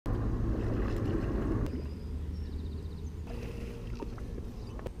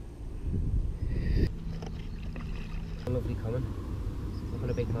lovely common. Look at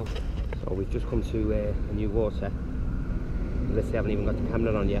a big mouth. So we've just come to a new water. Literally haven't even got the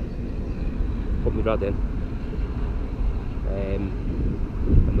camera on yet. Put my rod in.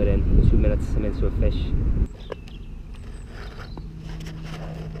 And within 2 minutes I'm into a fish.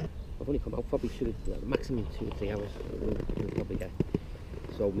 I've only come out probably maximum 2 or 3 hours. We'll probably get.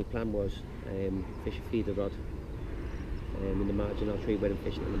 So my plan was fish a feeder rod in the margin. I'll show you where I'm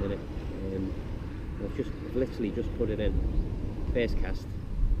fishing in a minute. I've literally just put it in, first cast,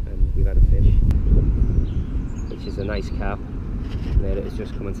 and we've had a fish, which is a nice carp. And there it is,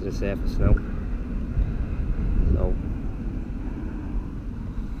 just coming to the surface now. So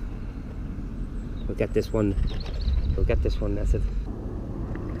we'll get this one netted.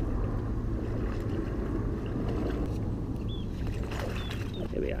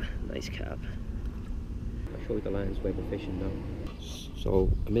 There we are, nice carp. I'll show you the lines where we're fishing now. So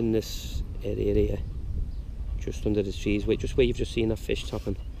I'm in this area here, just under the trees, just where you've just seen that fish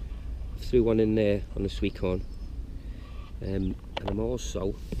topping. I threw one in there on the sweet corn. And I'm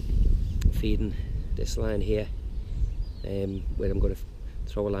also feeding this line here, where I'm going to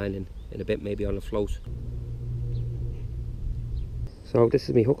throw a line in a bit, maybe on a float. So this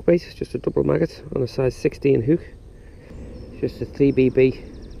is my hook bait, just a double maggot on a size 16 hook. Just a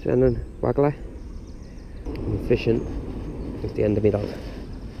 3BB genuine waggler. I'm fishing at the end of my rod.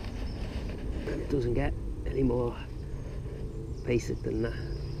 And it doesn't get any more basic than that.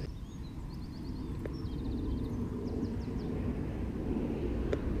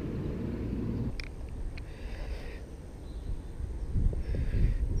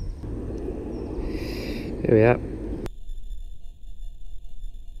 Here we are.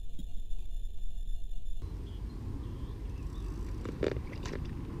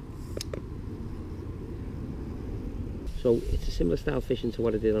 So it's a similar style fishing to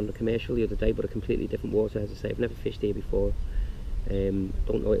what I did on the commercial the other day, but a completely different water. As I say, I've never fished here before.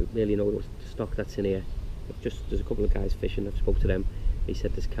 Don't really know the stock that's in here. There's a couple of guys fishing. I've spoke to them. They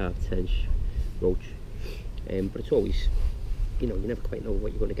said there's carp, tench, roach, but it's always, you never quite know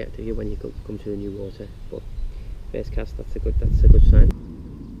what you're going to get, do you, when you come to a new water? But first cast, that's a good sign.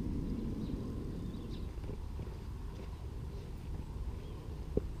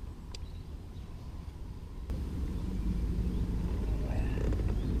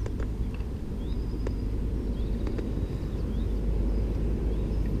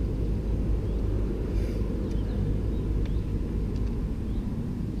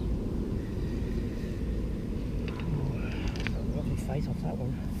 Fight off that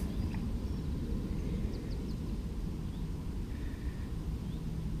one.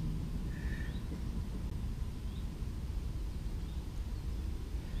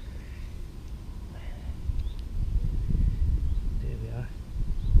 There we are.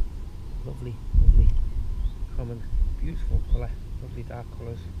 Lovely common, beautiful colour, lovely dark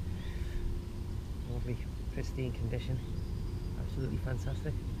colours, lovely pristine condition, absolutely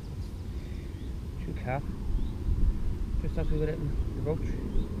fantastic. True carp. Just as we were hitting the roach.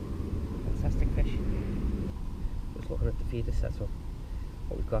 Fantastic fish. Just looking at the feeder setup.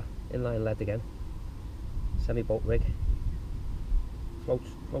 What we've got, inline lead again, semi-boat rig, float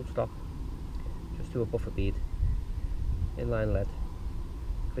stop, just do a buffer bead, inline lead,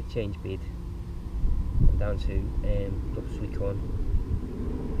 quick change bead, and down to double sweet corn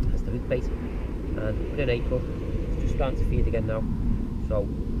as the hook bait. And we're in April, it's just starting to feed again now, so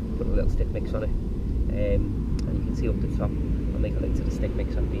put a little stick mix on it. And you can see up the top, I'll make a link to the stick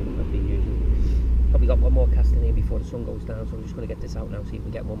mix I've been using. Probably got one more cast in here before the sun goes down, so I'm just going to get this out now, see if we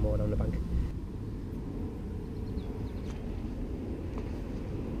can get one more on the bank.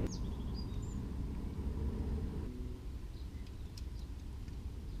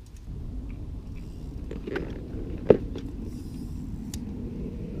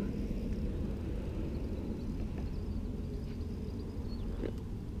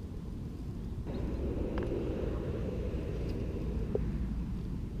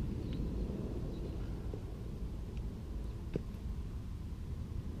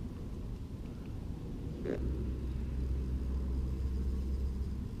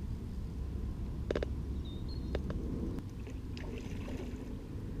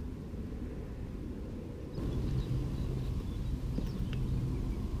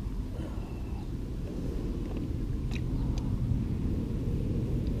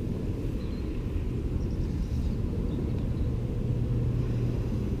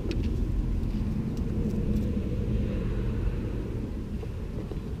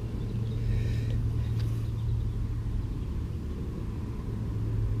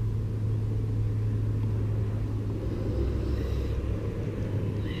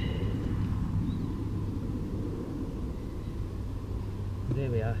 here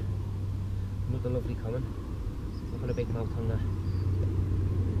we are, another lovely common. I've got a big mouth on there.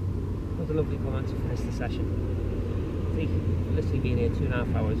 Another lovely common to finish the session. See, I've literally been here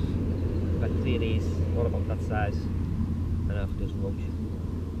 2.5 hours. I've got 3 of these, all about that size, and half a dozen roach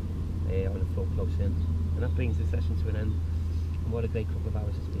on the float close in. And that brings the session to an end. And what a great couple of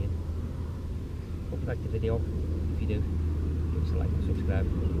hours it's been. Hope you liked the video. If you do, give us a like and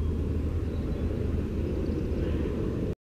subscribe.